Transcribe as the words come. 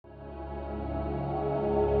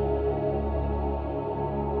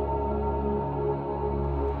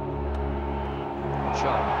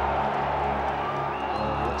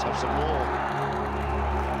for some more.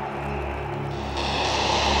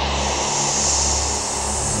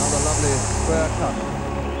 Another lovely square cut.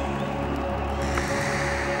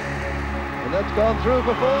 And that's gone through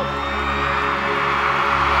for four.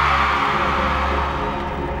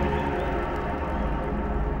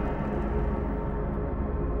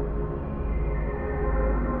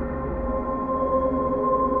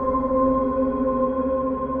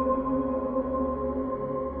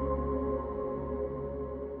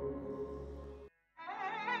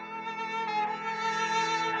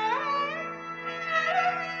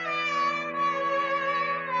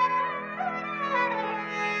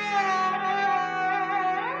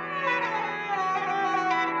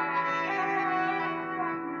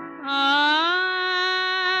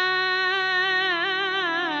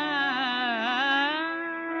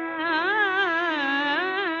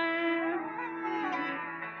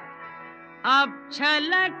 अब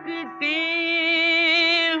छलकते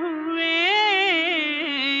हुए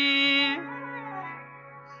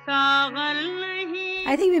सागल नहीं.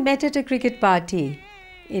 I think we met at a cricket party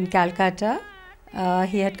in Calcutta.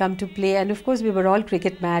 He had come to play, and of course we were all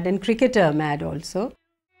cricket mad and cricketer mad also.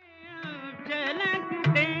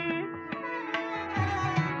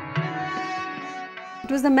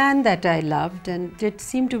 It was the man that I loved, and it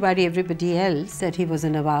seemed to worry everybody else that he was a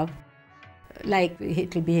Nawab. Like,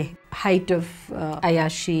 it will be height of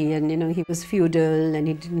Ayashi, and he was feudal and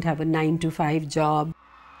he didn't have a 9-to-5 job.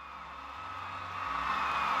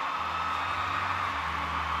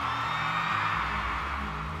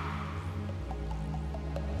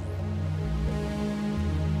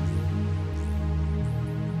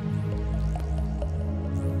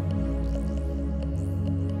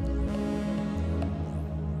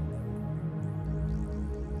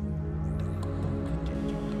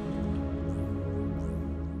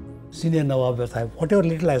 Senior Nawab Sahib, whatever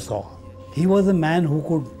little I saw, he was a man who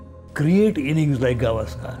could create innings like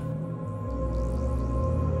Gavaskar.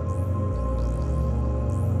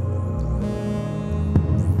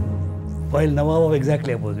 While Nawab was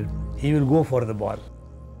exactly opposite. He will go for the ball.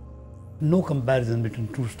 No comparison between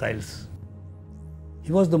two styles.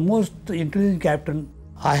 He was the most intelligent captain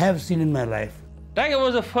I have seen in my life. Tiger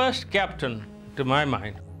was the first captain, to my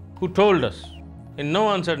mind, who told us in no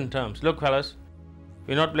uncertain terms, look fellas,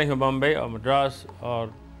 we're not playing for Bombay or Madras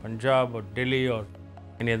or Punjab or Delhi or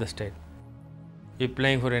any other state. We're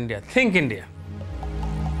playing for India. Think India.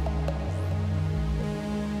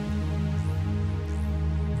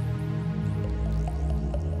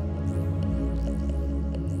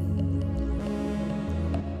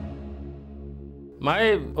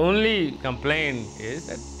 My only complaint is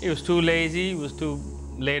that he was too lazy, he was too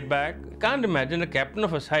laid back. I can't imagine a captain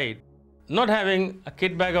of a side not having a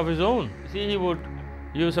kit bag of his own. See, he would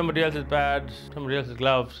use somebody else's pads, somebody else's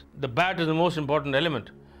gloves. The bat is the most important element.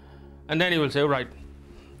 And then he will say, all right,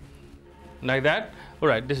 like that, all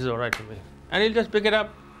right, this is all right for me. And he'll just pick it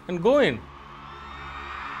up and go in.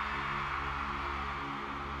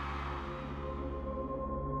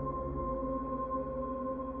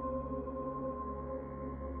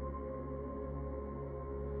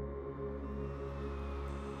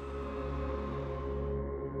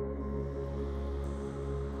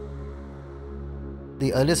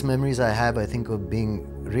 The earliest memories I have, I think, of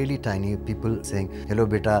being really tiny, people saying, hello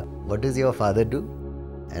beta, what does your father do?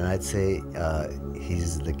 And I'd say,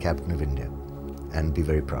 he's the captain of India, and be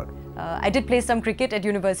very proud. I did play some cricket at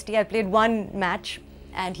university. I played one match,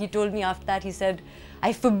 and he told me after that, he said,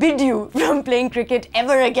 I forbid you from playing cricket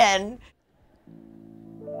ever again.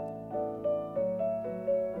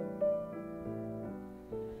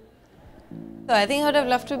 So I think I would have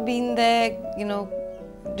loved to have been there,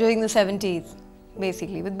 during the 70s.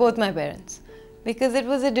 Basically, with both my parents, because it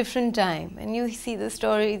was a different time, and you see the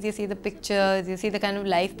stories, you see the pictures, you see the kind of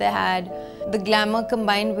life they had, the glamour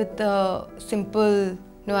combined with the simple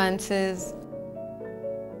nuances.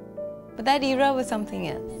 But that era was something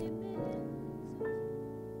else.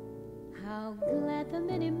 How glad the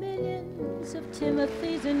many millions of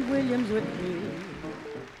Timothys and Williams would be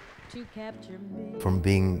to capture me. From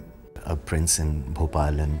being a prince in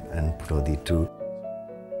Bhopal and Putodi to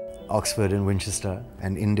Oxford and Winchester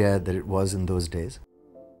and India that it was in those days.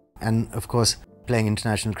 And of course, playing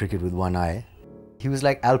international cricket with one eye. He was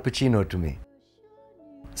like Al Pacino to me.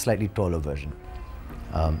 Slightly taller version.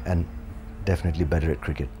 And definitely better at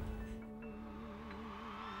cricket.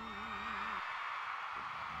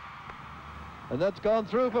 And that's gone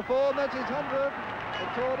through for four, and that's his 100. A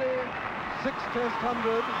Tory, 6-test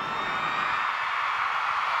 100.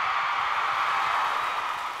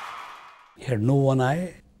 He had no one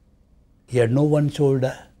eye. He had no one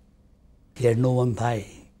shoulder, he had no one thigh.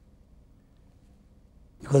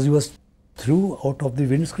 because he was threw out of the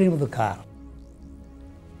windscreen of the car.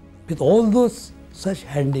 With all those such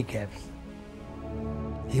handicaps,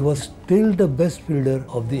 he was still the best fielder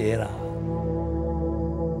of the era.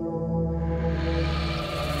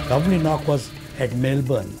 The opening knock was at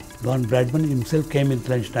Melbourne. Don Bradman himself came in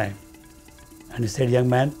lunchtime and he said, "Young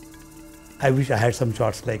man, I wish I had some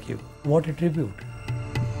shots like you." What a tribute.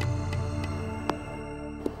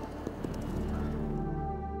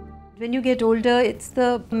 When you get older, it's the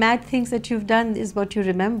mad things that you've done is what you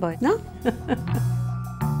remember, no?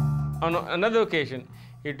 On another occasion,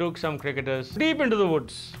 he took some cricketers deep into the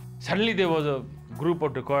woods. Suddenly there was a group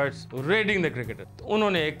of dacoits raiding the cricketers.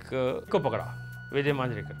 उन्होंने एक को पकड़ा, विजय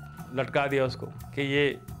मांजरेकर, लटका दिया उसको कि ये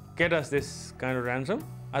get us this kind of ransom,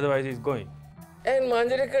 otherwise he's going. And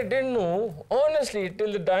Manjrekar didn't know, honestly,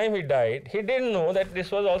 till the time he died, he didn't know that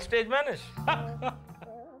this was all stage managed.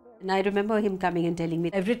 And I remember him coming and telling me,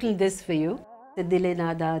 "I've written this for you. Dile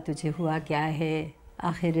nada tujhe hua kya hai?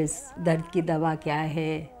 Aakhir is dard ki dawa kya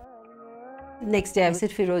hai?" Next day I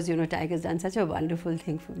said, "Firoz, you know, Tiger's done such a wonderful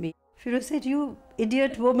thing for me." Firoz said, "You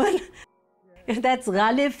idiot woman, that's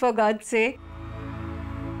Ghalib, for God's sake."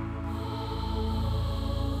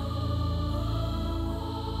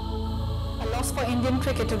 A loss for Indian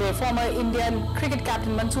cricket today. Former Indian cricket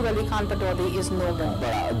captain Mansur Khan Patodi is no more.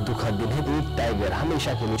 बड़ा दुखद दिन है, एक tiger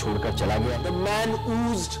हमेशा के लिए छोड़कर चला गया. The man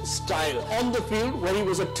oozed style on the field, where he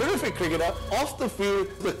was a terrific cricketer. Off the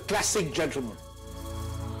field, the classic gentleman.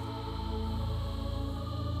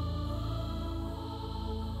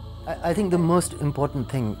 I think the most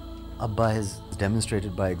important thing Abba has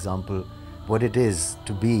demonstrated by example what it is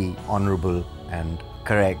to be honorable and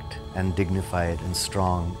correct and dignified and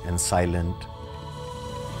strong and silent